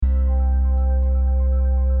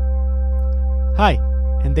Hi,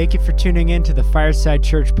 and thank you for tuning in to the Fireside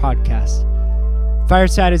Church podcast.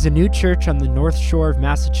 Fireside is a new church on the North Shore of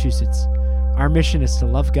Massachusetts. Our mission is to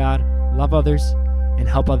love God, love others, and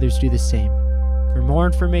help others do the same. For more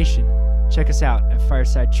information, check us out at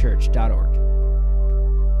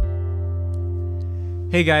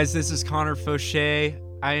firesidechurch.org. Hey guys, this is Faucher.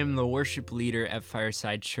 I am the worship leader at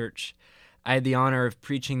Fireside Church. I had the honor of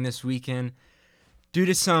preaching this weekend. Due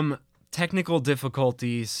to some technical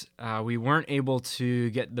difficulties, we weren't able to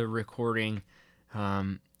get the recording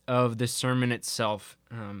of the sermon itself.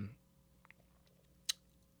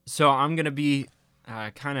 So I'm going to be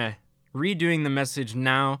kind of redoing the message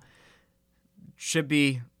now. Should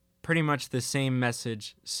be pretty much the same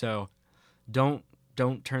message, so don't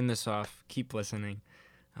turn this off. Keep listening.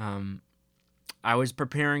 I was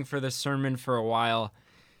preparing for the sermon for a while.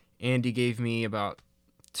 Andy gave me about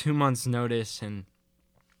 2 months' notice, and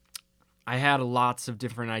I had lots of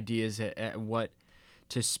different ideas at what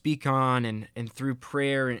to speak on, and through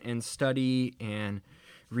prayer and study and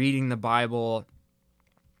reading the Bible,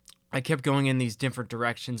 I kept going in these different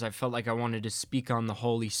directions. I felt like I wanted to speak on the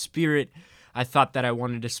Holy Spirit. I thought that I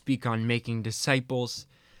wanted to speak on making disciples.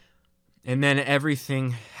 And then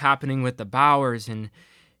everything happening with the Bowers and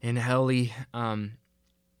Helly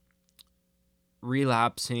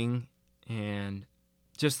relapsing, and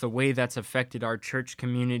just the way that's affected our church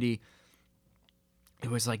community. It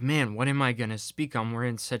was like, man, what am I going to speak on? We're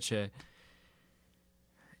in such a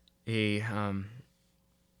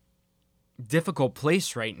difficult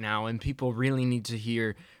place right now, and people really need to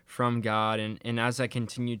hear from God. And as I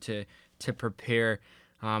continued to prepare,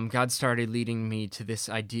 God started leading me to this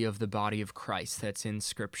idea of the body of Christ that's in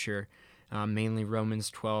Scripture, mainly Romans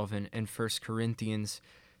 12 and 1 Corinthians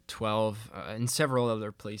 12, and several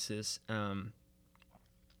other places. And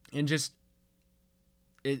just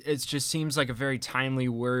it just seems like a very timely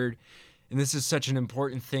word, and this is such an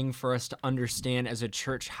important thing for us to understand as a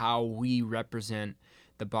church, how we represent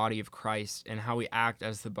the body of Christ and how we act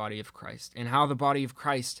as the body of Christ, and how the body of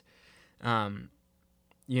Christ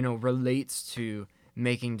relates to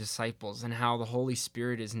making disciples, and how the Holy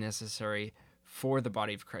Spirit is necessary for the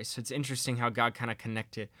body of Christ. So it's interesting how God kind of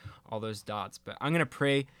connected all those dots. But I'm going to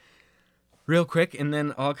pray real quick, and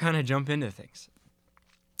then I'll kind of jump into things.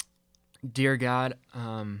 Dear God,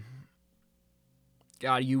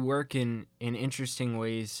 God, you work in interesting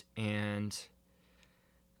ways, and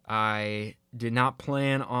I did not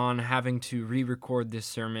plan on having to re-record this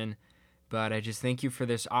sermon, but I just thank you for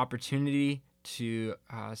this opportunity to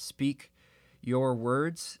speak your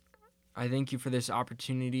words. I thank you for this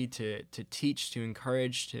opportunity to teach, to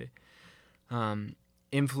encourage, to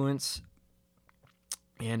influence.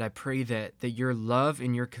 And I pray that your love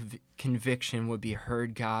and your conviction would be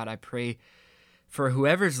heard, God. I pray for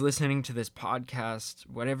whoever's listening to this podcast,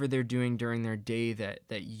 whatever they're doing during their day,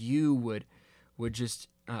 that you would just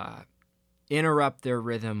interrupt their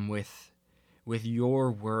rhythm with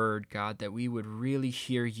your word, God, that we would really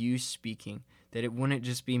hear you speaking, that it wouldn't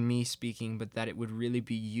just be me speaking, but that it would really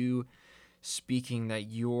be you speaking, that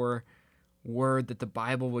your word, that the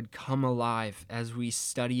Bible would come alive as we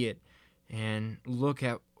study it and look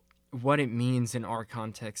at what it means in our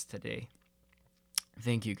context today.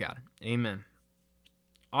 Thank you, God. Amen.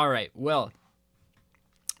 All right, well,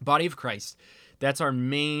 body of Christ, that's our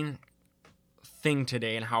main thing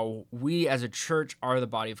today, and how we as a church are the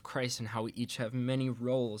body of Christ, and how we each have many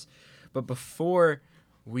roles. But before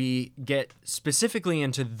we get specifically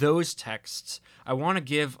into those texts, I want to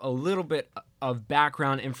give a little bit of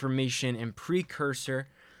background information and precursor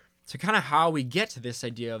to kind of how we get to this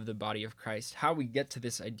idea of the body of Christ, how we get to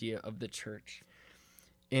this idea of the church,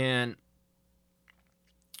 and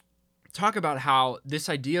talk about how this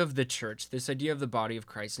idea of the church, this idea of the body of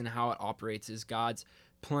Christ, and how it operates is God's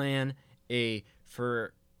plan A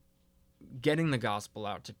for getting the gospel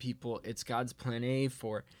out to people. It's God's plan A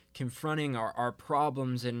for confronting our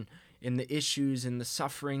problems and the issues and the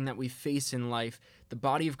suffering that we face in life. The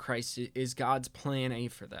body of Christ is God's plan A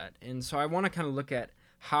for that. And so I want to kind of look at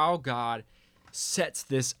how God sets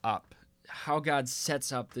this up, how God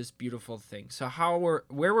sets up this beautiful thing. So where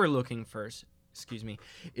we're looking first,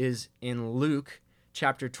 is in Luke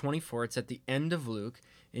chapter 24. It's at the end of Luke,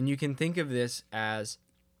 and you can think of this as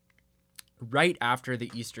right after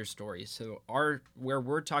the Easter story. So where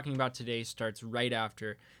we're talking about today starts right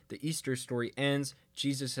after the Easter story ends.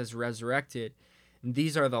 Jesus has resurrected. And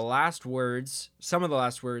these are the last words, some of the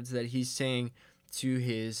last words that he's saying to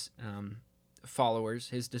his followers,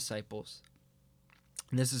 his disciples.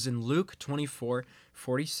 And this is in Luke 24,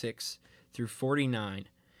 46 through 49.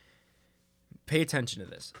 Pay attention to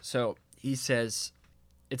this. So it says,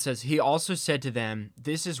 he also said to them,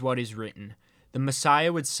 "This is what is written. The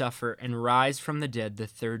Messiah would suffer and rise from the dead the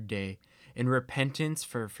third day, and repentance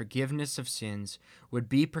for forgiveness of sins would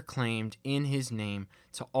be proclaimed in his name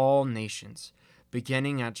to all nations,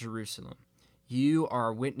 beginning at Jerusalem. You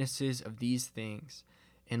are witnesses of these things.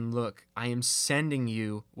 And look, I am sending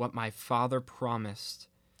you what my Father promised.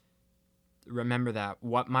 Remember that,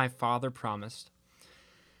 what my Father promised.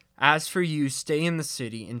 As for you, stay in the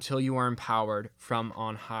city until you are empowered from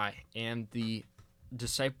on high. And the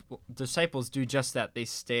disciples do just that. They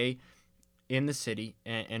stay in the city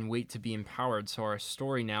and wait to be empowered. So our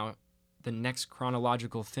story now, the next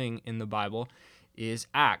chronological thing in the Bible, is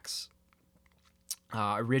Acts.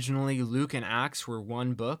 Originally, Luke and Acts were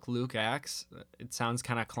one book. Luke, Acts. It sounds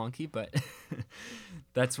kind of clunky, but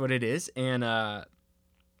that's what it is. And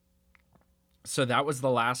so that was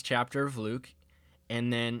the last chapter of Luke.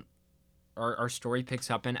 And then our story picks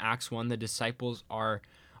up in Acts 1. The disciples are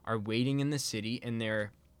waiting in the city, and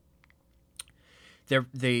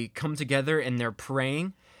they come together and they're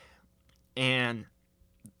praying, and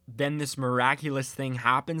then this miraculous thing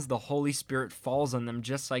happens. The Holy Spirit falls on them,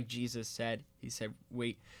 just like Jesus said. He said,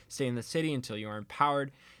 wait, stay in the city until you are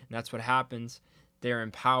empowered. And that's what happens. They're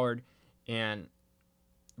empowered. And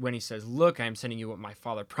when he says, look, I am sending you what my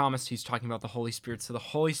Father promised, he's talking about the Holy Spirit. So the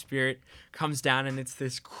Holy Spirit comes down, and it's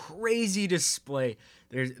this crazy display.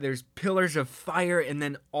 There's pillars of fire, and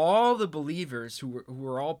then all the believers who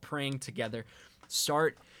were all praying together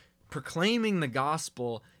start proclaiming the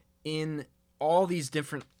gospel in all these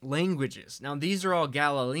different languages. Now, these are all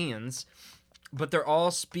Galileans, but they're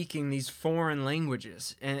all speaking these foreign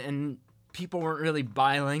languages, and people weren't really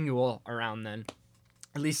bilingual around then,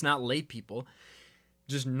 at least not lay people,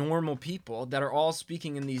 just normal people that are all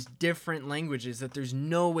speaking in these different languages that there's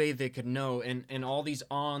no way they could know, and all these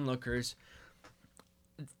onlookers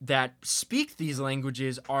that speak these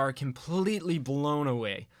languages are completely blown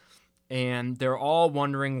away, and they're all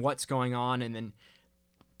wondering what's going on. And then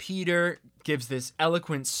Peter gives this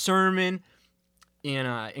eloquent sermon in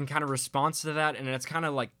kind of response to that, and it's kind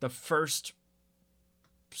of like the first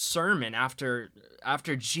sermon after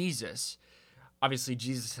Jesus. Obviously,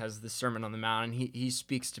 Jesus has the Sermon on the Mount, and he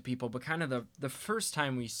speaks to people, but kind of the first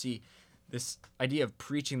time we see this idea of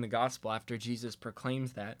preaching the gospel after Jesus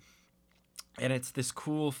proclaims that. And it's this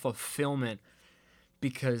cool fulfillment,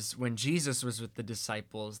 because when Jesus was with the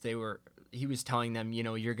disciples, he was telling them,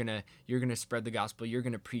 you're gonna spread the gospel, you're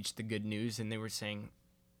gonna preach the good news, and they were saying,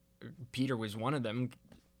 Peter was one of them,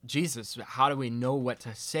 Jesus, how do we know what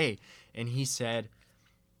to say? And he said,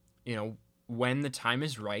 when the time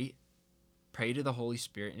is right, pray to the Holy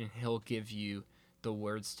Spirit, and he'll give you the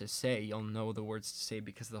words to say. You'll know the words to say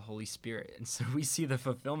because of the Holy Spirit. And so we see the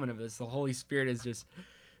fulfillment of this. The Holy Spirit is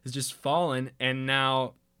just fallen, and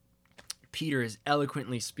now Peter is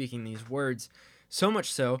eloquently speaking these words, so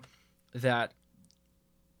much so that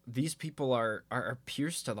these people are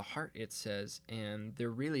pierced to the heart, it says, and they're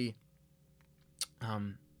really,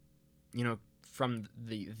 from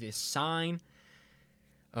the sign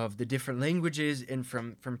of the different languages and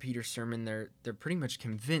from Peter's sermon, they're pretty much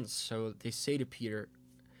convinced. So they say to Peter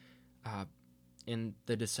and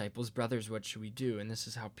the disciples, brothers, what should we do? And this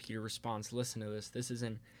is how Peter responds. Listen to this. This is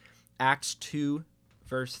in Acts 2,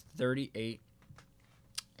 verse 38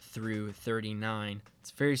 through 39.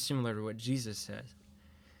 It's very similar to what Jesus says.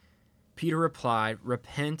 Peter replied,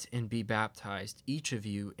 repent and be baptized, each of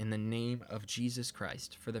you, in the name of Jesus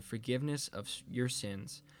Christ, for the forgiveness of your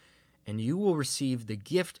sins, and you will receive the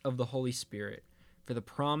gift of the Holy Spirit, for the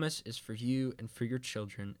promise is for you and for your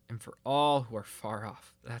children and for all who are far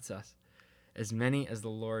off. That's us. As many as the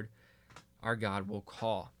Lord our God will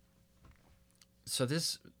call. So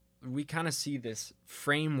we kind of see this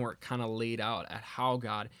framework kind of laid out at how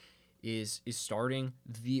God is starting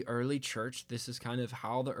the early church. This is kind of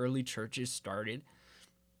how the early church is started,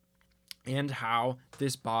 and how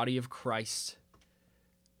this body of Christ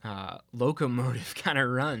locomotive kind of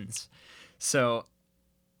runs. So,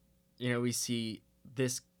 we see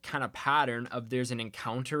this kind of pattern of there's an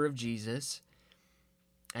encounter of Jesus,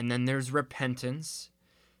 and then there's repentance,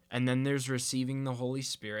 and then there's receiving the Holy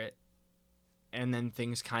Spirit, and then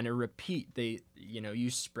things kind of repeat. You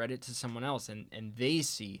spread it to someone else, and they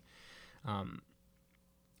see,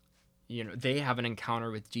 they have an encounter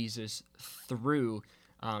with Jesus through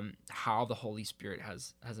how the Holy Spirit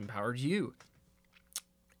has empowered you.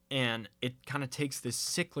 And it kind of takes this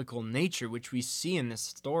cyclical nature, which we see in this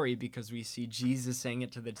story, because we see Jesus saying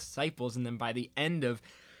it to the disciples, and then by the end of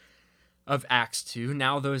Acts 2,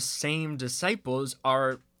 now those same disciples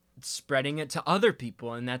are spreading it to other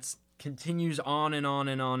people, and that's continues on and on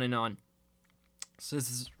and on and on. So this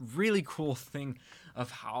is a really cool thing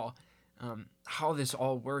of how how this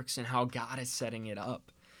all works and how God is setting it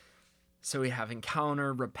up. So we have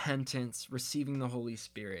encounter, repentance, receiving the Holy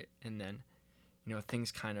Spirit, and then,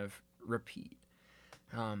 things kind of repeat.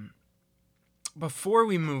 Before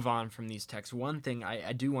we move on from these texts, one thing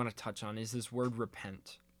I do want to touch on is this word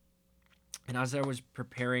repent. And as I was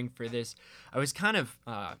preparing for this, I was kind of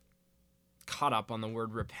caught up on the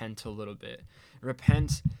word repent a little bit.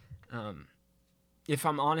 Repent, if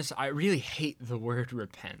I'm honest, I really hate the word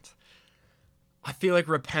repent. I feel like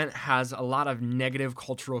repent has a lot of negative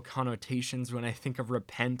cultural connotations. When I think of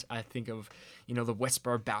repent, I think of, the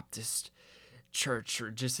Westboro Baptist Church, or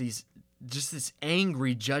just this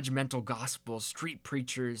angry, judgmental gospel, street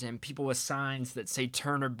preachers and people with signs that say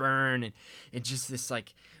turn or burn, and just this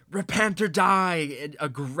like repent or die,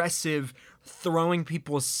 aggressive, throwing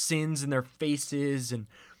people's sins in their faces, and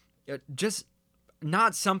just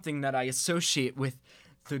not something that I associate with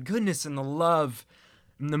the goodness and the love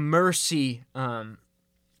and the mercy,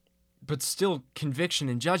 but still conviction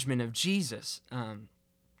and judgment of Jesus.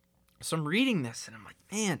 So I'm reading this and I'm like,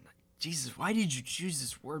 man, Jesus, why did you choose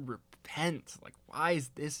this word repent? Like, why is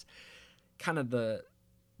this kind of the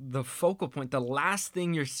focal point? The last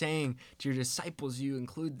thing you're saying to your disciples, you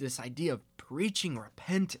include this idea of preaching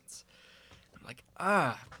repentance. I'm like,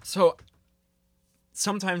 So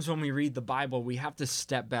sometimes when we read the Bible, we have to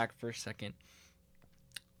step back for a second.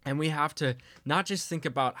 And we have to not just think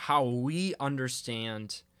about how we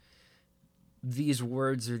understand these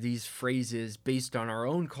words or these phrases based on our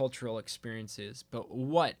own cultural experiences, but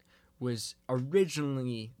what was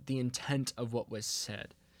originally the intent of what was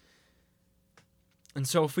said. And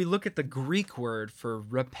so if we look at the Greek word for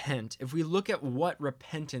repent, if we look at what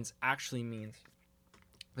repentance actually means,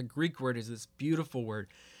 the Greek word is this beautiful word,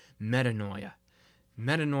 metanoia.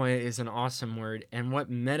 Metanoia is an awesome word, and what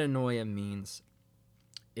metanoia means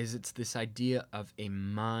is it's this idea of a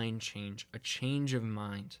mind change, a change of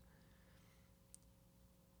mind.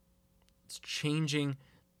 It's changing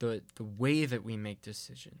the way that we make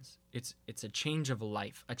decisions. It's a change of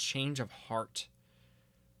life, a change of heart.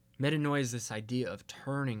 Metanoia is this idea of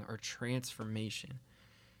turning or transformation.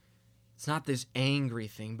 It's not this angry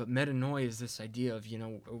thing, but metanoia is this idea of,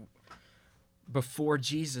 before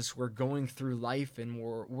Jesus, we're going through life and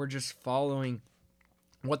we're just following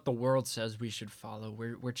what the world says we should follow.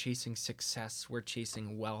 We're chasing success. We're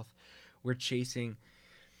chasing wealth. We're chasing,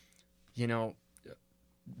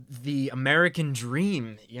 the American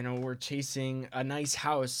dream. We're chasing a nice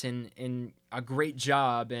house and a great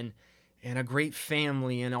job and a great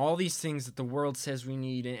family and all these things that the world says we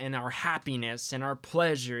need, and our happiness and our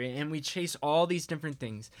pleasure. And we chase all these different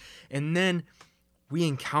things. And then we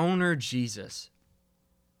encounter Jesus.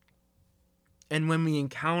 And when we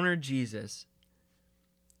encounter Jesus,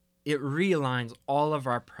 it realigns all of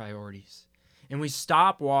our priorities. And we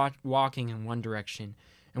stop walking in one direction,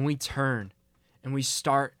 and we turn, and we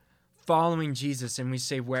start following Jesus, and we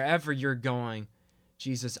say, wherever you're going,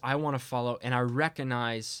 Jesus, I want to follow, and I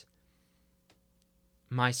recognize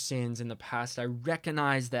my sins in the past. I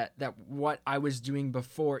recognize that what I was doing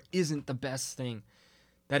before isn't the best thing,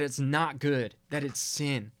 that it's not good, that it's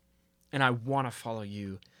sin, and I want to follow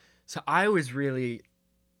you. So I've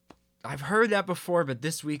heard that before, but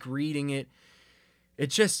this week reading it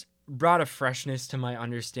just brought a freshness to my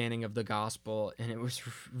understanding of the gospel, and it was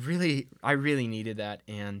I really needed that.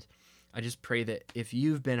 And I just pray that if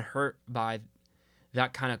you've been hurt by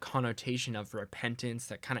that kind of connotation of repentance,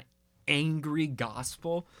 that kind of angry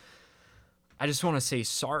gospel, I just want to say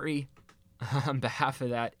sorry on behalf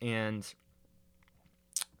of that, and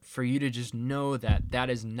for you to just know that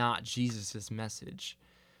is not Jesus's message.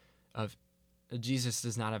 Jesus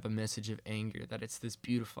does not have a message of anger, that it's this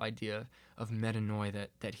beautiful idea of metanoia,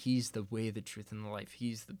 that he's the way, the truth, and the life.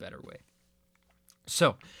 He's the better way.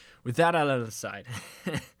 So, with that out of the side,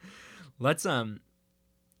 let's kind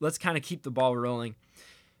of keep the ball rolling,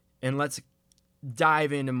 and let's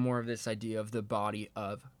dive into more of this idea of the body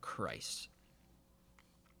of Christ.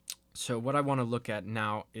 So what I want to look at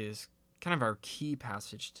now is kind of our key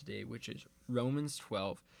passage today, which is Romans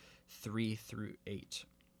 12, 3 through 8.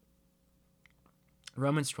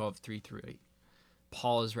 Romans 12, 3 through 8.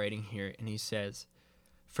 Paul is writing here, and he says,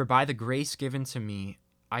 "For by the grace given to me,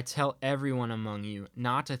 I tell everyone among you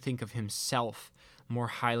not to think of himself more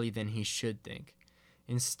highly than he should think.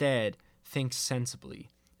 Instead, think sensibly,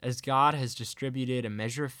 as God has distributed a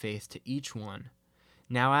measure of faith to each one.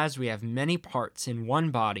 Now as we have many parts in one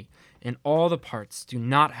body, and all the parts do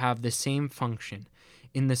not have the same function,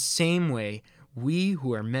 in the same way, we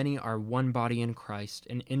who are many are one body in Christ,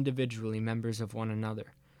 and individually members of one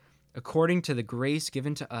another. According to the grace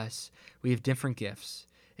given to us, we have different gifts.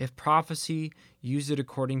 If prophecy, use it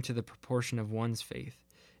according to the proportion of one's faith.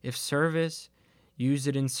 If service, use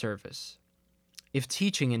it in service. If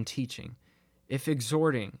teaching, in teaching. If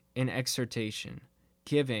exhorting, in exhortation.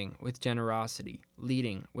 Giving, with generosity.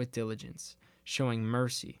 Leading, with diligence. Showing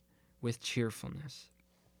mercy, with cheerfulness.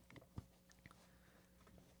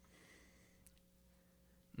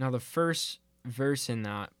 Now, the first verse in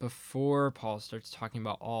that, before Paul starts talking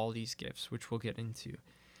about all these gifts, which we'll get into,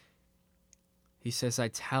 he says, I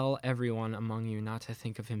tell everyone among you not to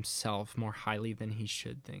think of himself more highly than he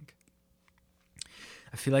should think.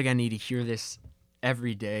 I feel like I need to hear this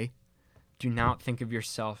every day. Do not think of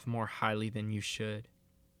yourself more highly than you should.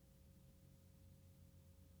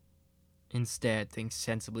 Instead, think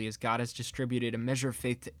sensibly as God has distributed a measure of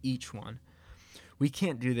faith to each one. We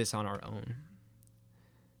can't do this on our own.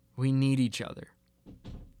 We need each other.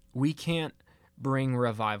 We can't bring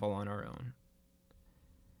revival on our own.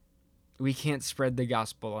 We can't spread the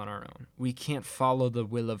gospel on our own. We can't follow the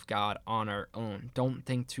will of God on our own. Don't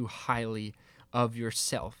think too highly of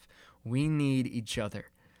yourself. We need each other.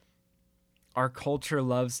 Our culture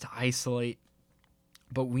loves to isolate,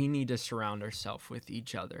 but we need to surround ourselves with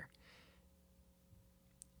each other.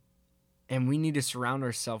 And we need to surround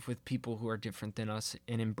ourselves with people who are different than us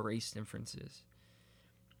and embrace differences.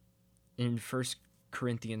 In 1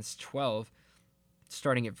 Corinthians 12,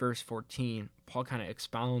 starting at verse 14, Paul kind of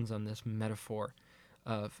expounds on this metaphor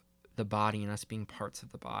of the body and us being parts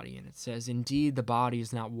of the body. And it says, indeed, the body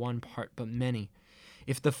is not one part, but many.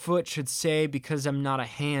 If the foot should say, because I'm not a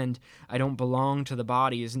hand, I don't belong to the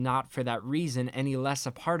body, is not for that reason any less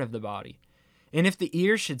a part of the body. And if the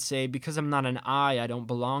ear should say, because I'm not an eye, I don't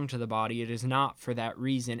belong to the body, it is not for that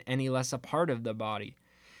reason any less a part of the body.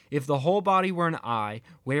 If the whole body were an eye,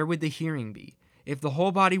 where would the hearing be? If the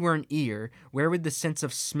whole body were an ear, where would the sense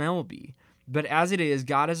of smell be? But as it is,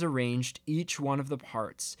 God has arranged each one of the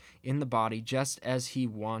parts in the body just as he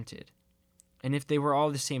wanted. And if they were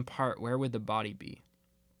all the same part, where would the body be?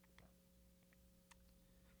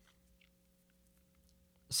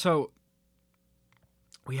 So,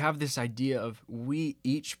 we have this idea of we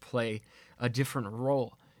each play a different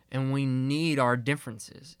role. And we need our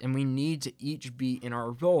differences. And we need to each be in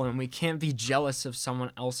our role. And we can't be jealous of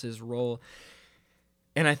someone else's role.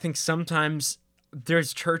 And I think sometimes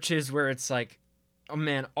there's churches where it's like, oh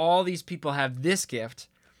man, all these people have this gift.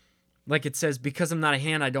 Like it says, because I'm not a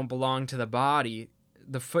hand, I don't belong to the body.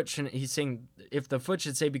 The foot shouldn't, he's saying, if the foot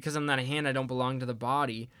should say, because I'm not a hand, I don't belong to the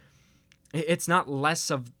body. It's not less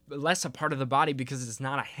a part of the body because it's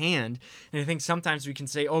not a hand. And I think sometimes we can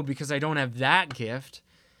say, oh, because I don't have that gift,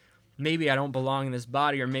 maybe I don't belong in this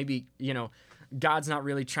body, or maybe, God's not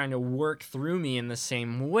really trying to work through me in the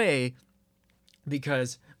same way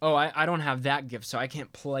because, I don't have that gift, so I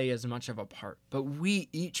can't play as much of a part. But we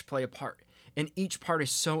each play a part, and each part is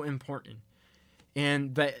so important.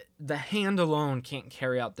 And the hand alone can't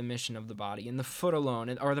carry out the mission of the body, and the foot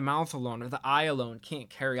alone, or the mouth alone, or the eye alone can't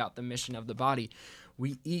carry out the mission of the body.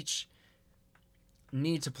 We each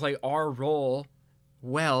need to play our role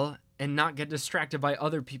well and not get distracted by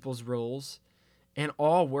other people's roles, and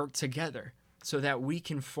all work together so that we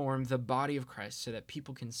can form the body of Christ, so that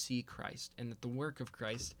people can see Christ and that the work of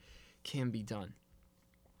Christ can be done.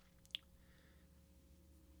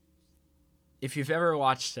 If you've ever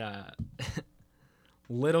watched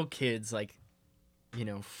little kids,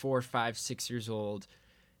 4, 5, 6 years old,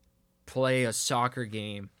 play a soccer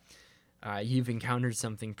game, you've encountered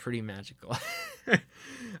something pretty magical.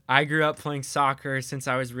 I grew up playing soccer since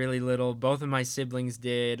I was really little. Both of my siblings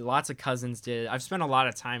did. Lots of cousins did. I've spent a lot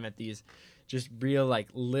of time at these just real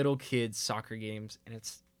little kids soccer games, and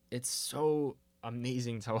it's so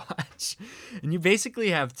amazing to watch. And you basically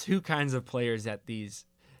have two kinds of players at these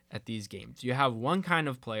games. You have one kind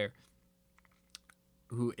of player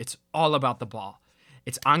who it's all about the ball.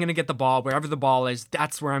 It's, I'm going to get the ball. Wherever the ball is,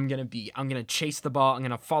 that's where I'm going to be. I'm going to chase the ball. I'm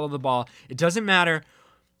going to follow the ball. It doesn't matter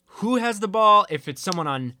who has the ball. If it's someone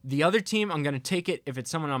on the other team, I'm going to take it. If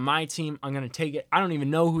it's someone on my team, I'm going to take it. I don't even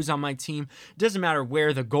know who's on my team. It doesn't matter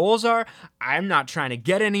where the goals are. I'm not trying to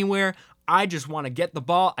get anywhere. I just want to get the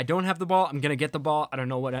ball. I don't have the ball. I'm going to get the ball. I don't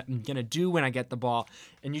know what I'm going to do when I get the ball.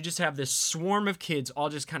 And you just have this swarm of kids all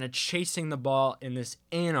just kind of chasing the ball in this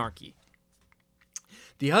anarchy.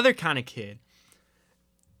 The other kind of kid,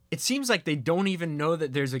 it seems like they don't even know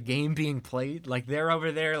that there's a game being played. Like they're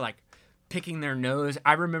over there picking their nose.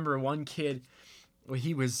 I remember one kid,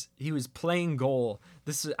 he was playing goal.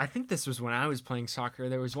 I think this was when I was playing soccer.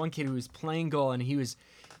 There was one kid who was playing goal, and he was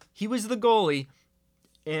the goalie,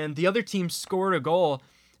 and the other team scored a goal,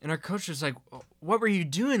 and our coach was like, "What were you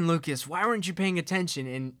doing, Lucas? Why weren't you paying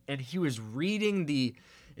attention?" And he was reading the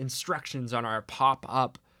instructions on our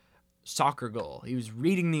pop-up soccer goal. He was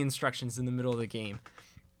reading the instructions in the middle of the game.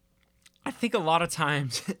 I think a lot of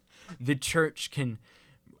times the church can,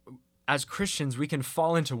 as Christians, we can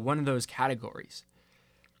fall into one of those categories.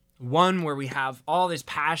 One where we have all this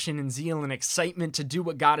passion and zeal and excitement to do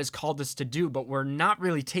what God has called us to do, but we're not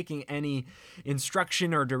really taking any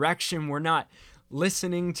instruction or direction. We're not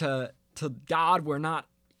listening to God. We're not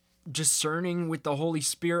discerning with the Holy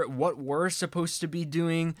Spirit what we're supposed to be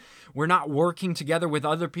doing. We're not working together with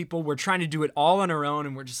other people. We're trying to do it all on our own,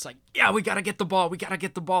 and we're just like, yeah, we got to get the ball. We got to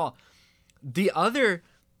get the ball. The other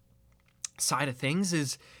side of things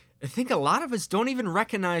is I think a lot of us don't even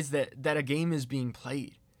recognize that a game is being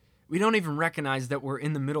played. We don't even recognize that we're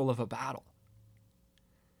in the middle of a battle.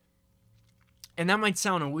 And that might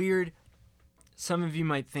sound weird. Some of you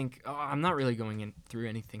might think, oh, I'm not really going through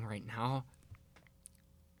anything right now.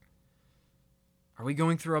 Are we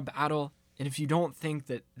going through a battle? And if you don't think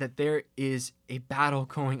that there is a battle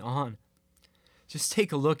going on, just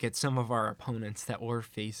take a look at some of our opponents that we're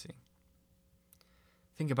facing.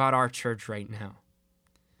 Think about our church right now.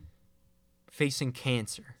 Facing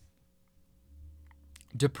cancer,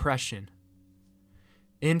 depression,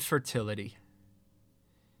 infertility,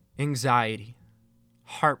 anxiety,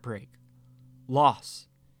 heartbreak, loss,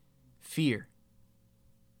 fear.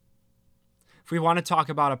 If we want to talk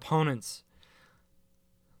about opponents,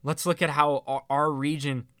 let's look at how our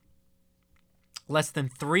region, less than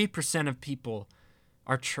 3% of people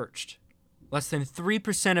are churched. Less than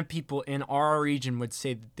 3% of people in our region would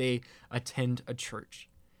say that they attend a church.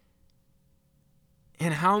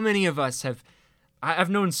 And how many of us I've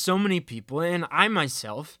known so many people, and I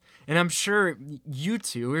myself, and I'm sure you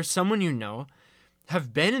too, or someone you know,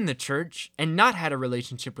 have been in the church and not had a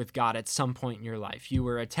relationship with God at some point in your life. You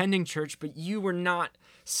were attending church, but you were not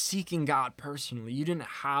seeking God personally. You didn't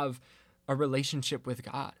have a relationship with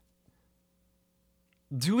God.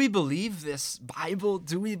 Do we believe this Bible?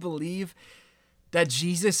 Do we believe that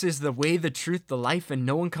Jesus is the way, the truth, the life, and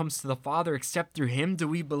no one comes to the Father except through him? Do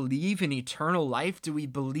we believe in eternal life? Do we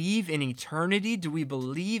believe in eternity? Do we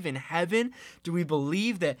believe in heaven? Do we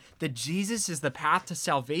believe that Jesus is the path to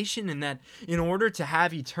salvation, and that in order to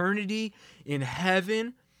have eternity in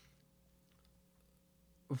heaven,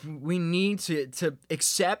 we need to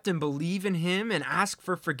accept and believe in him and ask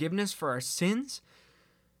for forgiveness for our sins?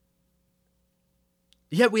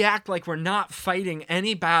 Yet we act like we're not fighting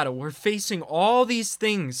any battle. We're facing all these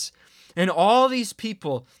things, and all these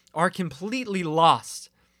people are completely lost.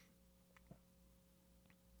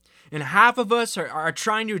 And half of us are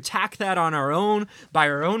trying to attack that on our own, by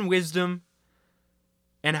our own wisdom,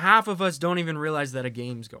 and half of us don't even realize that a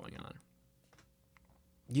game's going on.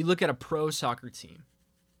 You look at a pro soccer team.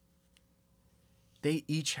 They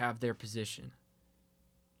each have their position.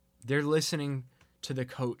 They're listening to the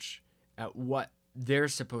coach at what they're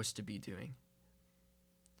supposed to be doing.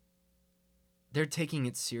 They're taking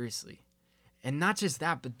it seriously. And not just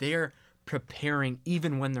that, but they're preparing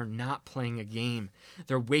even when they're not playing a game.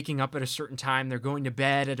 They're waking up at a certain time. They're going to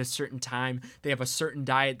bed at a certain time. They have a certain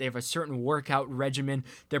diet. They have a certain workout regimen.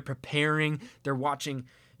 They're preparing. They're watching,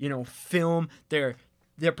 film. They're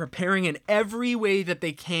preparing in every way that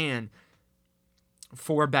they can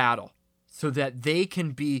for battle, so that they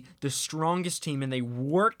can be the strongest team, and they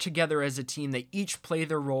work together as a team. They each play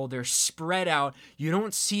their role. They're spread out. You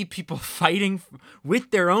don't see people fighting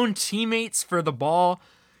with their own teammates for the ball.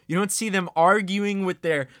 You don't see them arguing with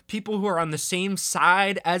their people who are on the same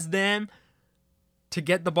side as them to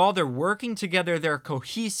get the ball. They're working together. They're a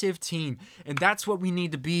cohesive team. And that's what we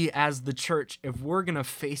need to be as the church if we're going to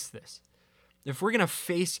face this. If we're going to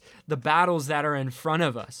face the battles that are in front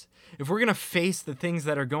of us. If we're going to face the things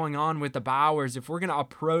that are going on with the Bauers, if we're going to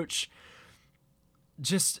approach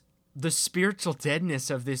just the spiritual deadness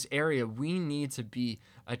of this area, we need to be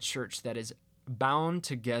a church that is bound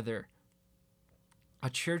together, a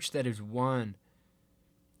church that is one,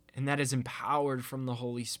 and that is empowered from the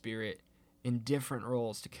Holy Spirit in different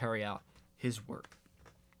roles to carry out his work.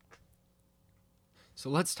 So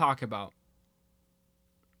let's talk about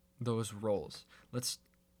those roles. Let's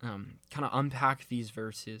kind of unpack these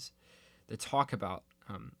verses that talk about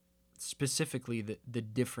specifically the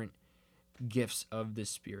different gifts of the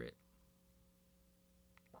Spirit.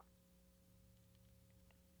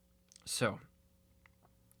 So,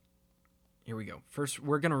 here we go. First,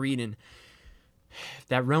 we're going to read in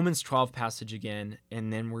that Romans 12 passage again,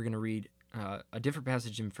 and then we're going to read a different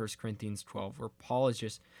passage in 1 Corinthians 12 where Paul is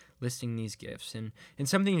just listing these gifts. And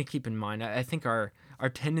something to keep in mind, I think our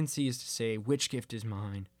tendency is to say, which gift is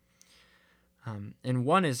mine? And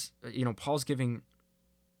one is, Paul's giving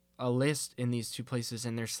a list in these two places,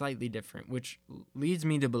 and they're slightly different, which leads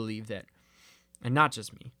me to believe that and not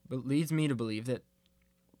just me, but leads me to believe that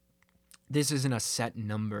this isn't a set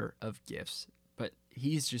number of gifts, but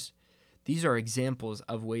these are examples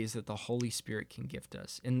of ways that the Holy Spirit can gift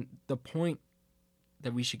us. And the point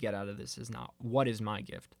that we should get out of this is not what is my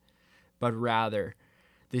gift, but rather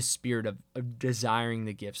this spirit of desiring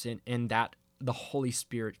the gifts, and that the Holy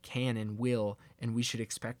Spirit can and will, and we should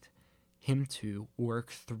expect him to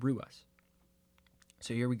work through us.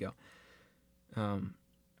 So here we go.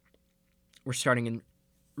 We're starting in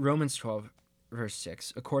Romans 12, verse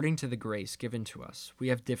 6. According to the grace given to us, we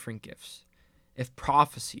have different gifts. If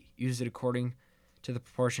prophecy, use it according to the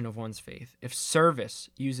proportion of one's faith. If service,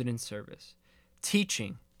 use it in service.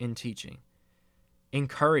 Teaching, in teaching.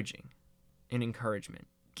 Encouraging, in encouragement.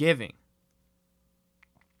 Giving,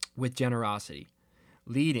 with generosity.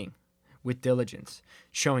 Leading, with diligence.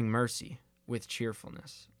 Showing mercy, with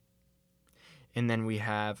cheerfulness. And then we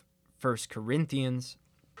have 1 Corinthians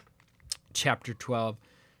chapter 12,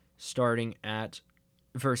 starting at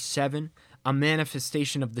verse 7. A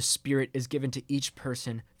manifestation of the Spirit is given to each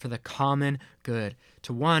person for the common good.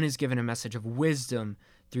 To one is given a message of wisdom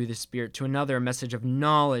through the Spirit, to another a message of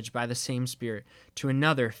knowledge by the same Spirit, to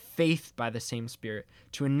another faith by the same Spirit,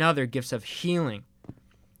 to another gifts of healing,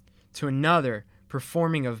 to another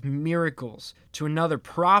performing of miracles, to another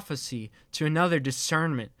prophecy, to another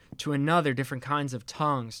discernment, to another different kinds of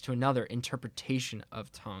tongues, to another interpretation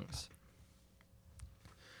of tongues.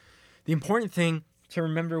 The important thing to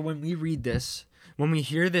remember when we read this, when we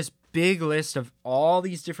hear this big list of all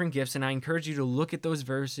these different gifts, and I encourage you to look at those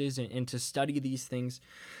verses and to study these things,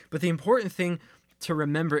 but the important thing to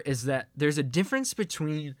remember is that there's a difference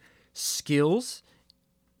between skills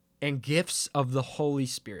and gifts of the Holy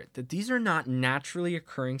Spirit, that these are not naturally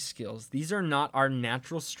occurring skills. These are not our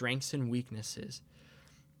natural strengths and weaknesses.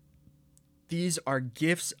 These are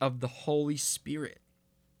gifts of the Holy Spirit.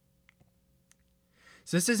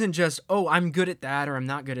 So this isn't just, oh, I'm good at that or I'm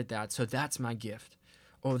not good at that, so that's my gift.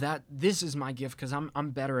 Oh, this is my gift because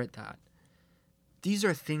I'm better at that. These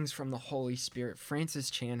are things from the Holy Spirit.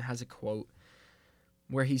 Francis Chan has a quote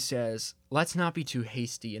where he says, "Let's not be too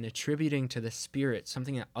hasty in attributing to the Spirit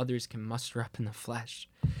something that others can muster up in the flesh."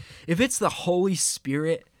 If it's the Holy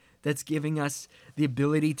Spirit that's giving us the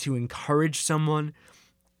ability to encourage someone,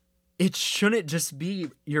 it shouldn't just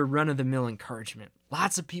be your run-of-the-mill encouragement.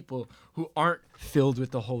 Lots of people who aren't filled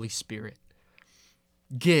with the Holy Spirit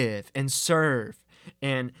give and serve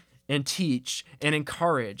and teach and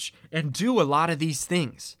encourage and do a lot of these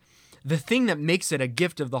things. The thing that makes it a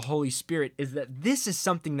gift of the Holy Spirit is that this is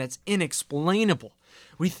something that's inexplainable.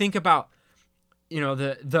 We think about,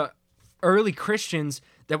 the early Christians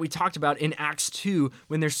that we talked about in Acts 2,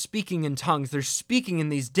 when they're speaking in tongues, they're speaking in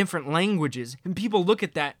these different languages, and people look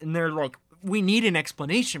at that and they're like, we need an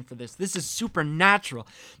explanation for this. This is supernatural.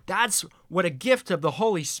 That's what a gift of the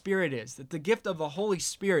Holy Spirit is. That the gift of the Holy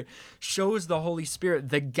Spirit shows the Holy Spirit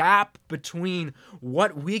the gap between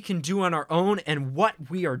what we can do on our own and what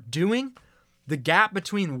we are doing. The gap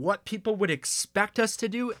between what people would expect us to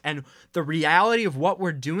do and the reality of what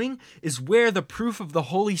we're doing is where the proof of the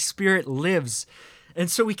Holy Spirit lives. And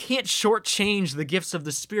so we can't shortchange the gifts of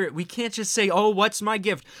the Spirit. We can't just say, oh, what's my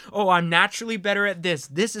gift? Oh, I'm naturally better at this.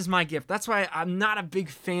 This is my gift. That's why I'm not a big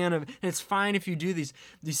fan of, and it's fine if you do these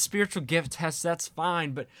spiritual gift tests, that's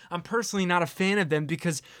fine, but I'm personally not a fan of them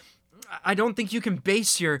because I don't think you can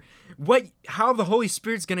base how the Holy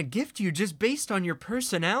Spirit's going to gift you just based on your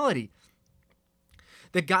personality.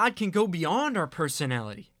 That God can go beyond our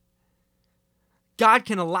personality. God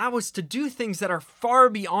can allow us to do things that are far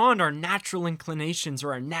beyond our natural inclinations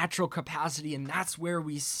or our natural capacity, and that's where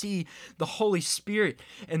we see the Holy Spirit,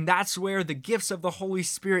 and that's where the gifts of the Holy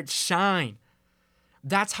Spirit shine.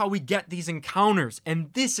 That's how we get these encounters,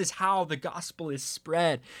 and this is how the gospel is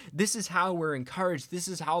spread. This is how we're encouraged. This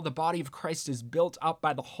is how the body of Christ is built up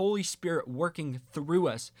by the Holy Spirit working through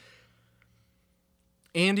us.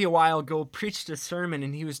 Andy, a while ago, preached a sermon,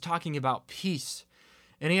 and he was talking about peace.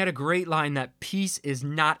 And he had a great line that peace is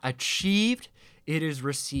not achieved, it is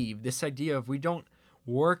received. This idea of we don't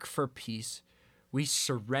work for peace, we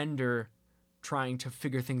surrender trying to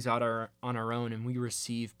figure things out on our own, and we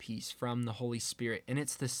receive peace from the Holy Spirit. And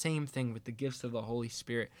it's the same thing with the gifts of the Holy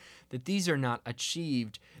Spirit, that these are not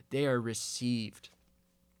achieved, they are received.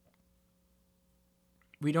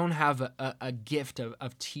 We don't have a gift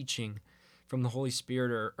of teaching from the Holy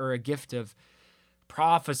Spirit or a gift of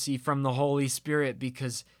prophecy from the Holy Spirit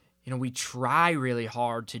because, we try really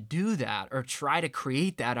hard to do that or try to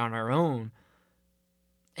create that on our own.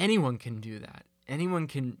 Anyone can do that. Anyone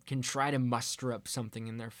can try to muster up something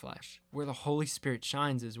in their flesh. Where the Holy Spirit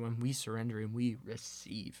shines is when we surrender and we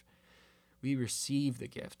receive. we receive the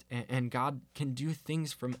gift, and God can do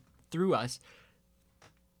things through us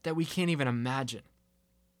that we can't even imagine.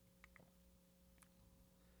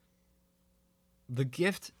 The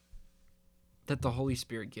gift that the Holy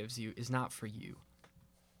Spirit gives you is not for you.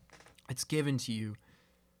 It's given to you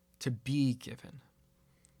to be given.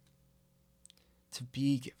 To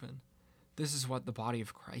be given. This is what the body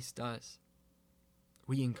of Christ does.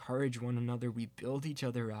 We encourage one another. We build each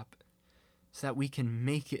other up so that we can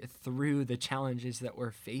make it through the challenges that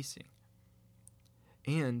we're facing.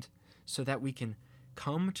 And so that we can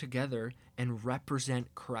come together and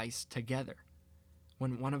represent Christ together.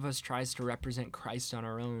 When one of us tries to represent Christ on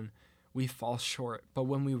our own, we fall short. But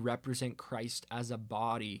when we represent Christ as a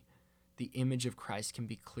body, the image of Christ can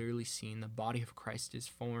be clearly seen. The body of Christ is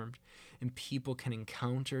formed, and people can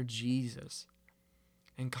encounter Jesus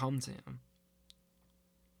and come to him.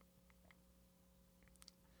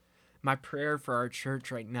 My prayer for our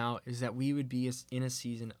church right now is that we would be in a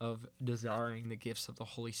season of desiring the gifts of the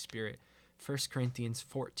Holy Spirit. 1 Corinthians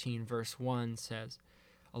 14 verse 1 says,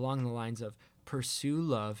 along the lines of, pursue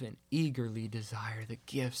love and eagerly desire the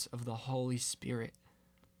gifts of the Holy Spirit.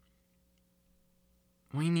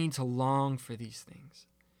 We need to long for these things.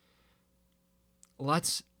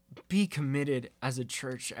 Let's be committed as a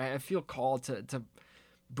church. I feel called to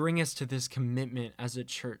bring us to this commitment as a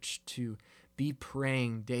church to be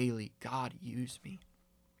praying daily, God, use me.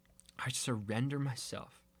 I surrender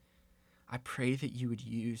myself. I pray that you would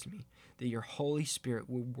use me, that your Holy Spirit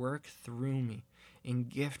would work through me and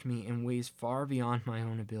gift me in ways far beyond my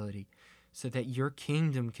own ability, so that your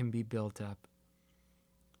kingdom can be built up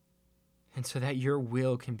and so that your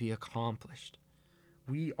will can be accomplished.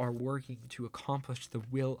 We are working to accomplish the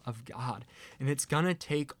will of God, and it's going to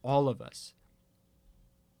take all of us.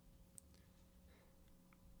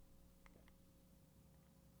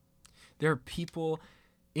 There are people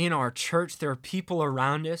in our church, there are people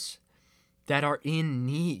around us that are in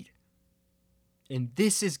need. And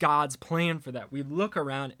this is God's plan for that. We look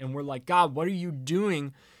around and we're like, God, what are you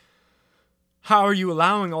doing? How are you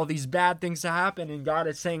allowing all these bad things to happen? And God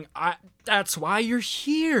is saying, that's why you're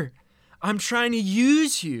here. I'm trying to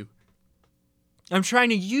use you. I'm trying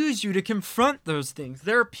to use you to confront those things.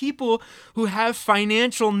 There are people who have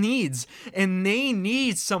financial needs, and they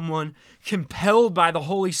need someone compelled by the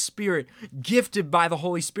Holy Spirit, gifted by the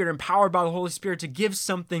Holy Spirit, empowered by the Holy Spirit to give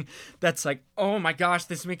something that's like, oh my gosh,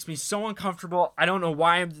 this makes me so uncomfortable. I don't know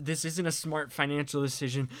why this isn't a smart financial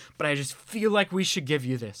decision, but I just feel like we should give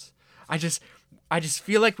you this. I just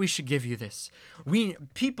feel like we should give you this.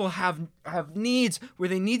 People have needs where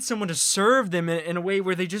they need someone to serve them in a way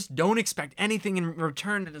where they just don't expect anything in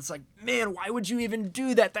return. And it's like, man, why would you even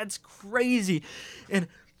do that? That's crazy.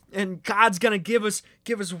 And God's gonna give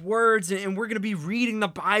us words, and we're gonna be reading the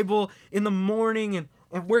Bible in the morning, and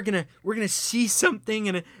we're gonna see something,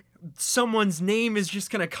 and someone's name is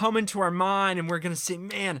just gonna come into our mind, and we're gonna say,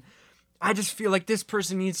 man, I just feel like this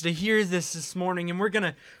person needs to hear this morning, and we're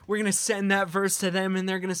gonna send that verse to them, and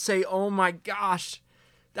they're gonna say, oh my gosh,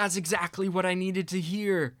 that's exactly what I needed to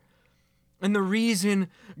hear. And the reason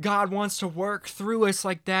God wants to work through us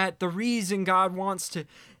like that, the reason God wants to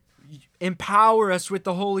empower us with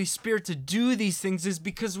the Holy Spirit to do these things is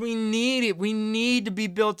because we need it. We need to be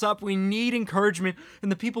built up. We need encouragement,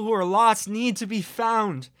 and the people who are lost need to be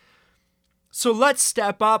found. So let's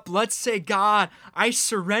step up. Let's say, God, I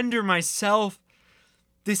surrender myself.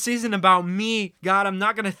 This isn't about me. God, I'm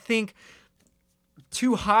not going to think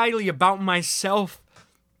too highly about myself,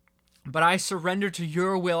 but I surrender to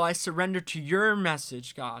your will. I surrender to your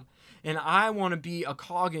message, God. And I want to be a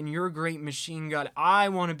cog in your great machine, God. I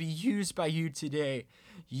want to be used by you today.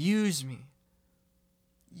 Use me.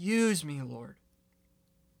 Use me, Lord.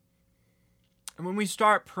 And when we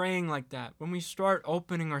start praying like that, when we start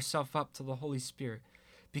opening ourselves up to the Holy Spirit,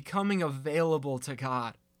 becoming available to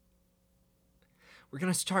God, we're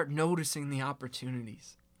going to start noticing the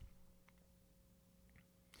opportunities.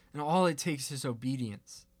 And all it takes is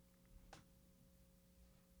obedience.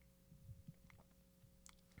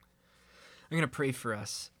 I'm going to pray for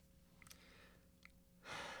us.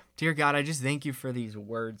 Dear God, I just thank you for these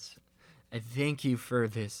words. I thank you for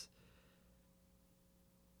this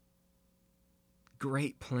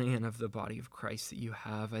great plan of the body of Christ that you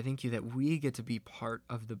have. I thank you that we get to be part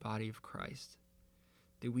of the body of Christ,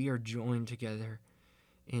 that we are joined together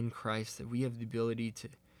in Christ, that we have the ability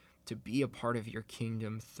to be a part of your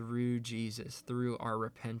kingdom through Jesus, through our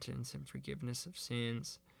repentance and forgiveness of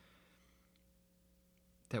sins,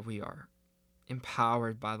 that we are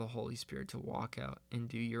empowered by the Holy Spirit to walk out and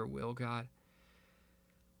do your will, God.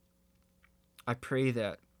 I pray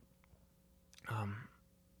that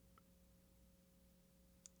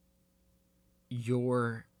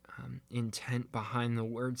your intent behind the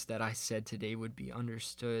words that I said today would be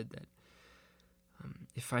understood, that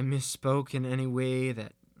if I misspoke in any way,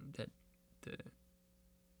 that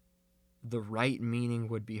the right meaning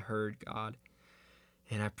would be heard, God.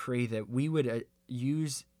 And I pray that we would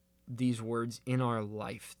use these words in our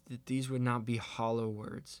life, that these would not be hollow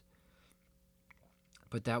words,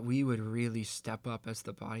 but that we would really step up as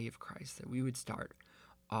the body of Christ, that we would start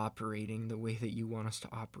operating the way that you want us to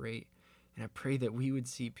operate. And I pray that we would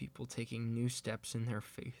see people taking new steps in their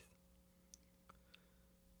faith.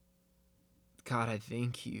 God, I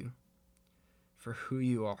thank you for who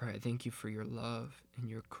you are. I thank you for your love and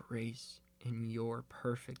your grace and your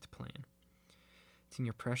perfect plan. It's in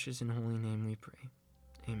your precious and holy name we pray.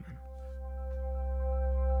 Amen.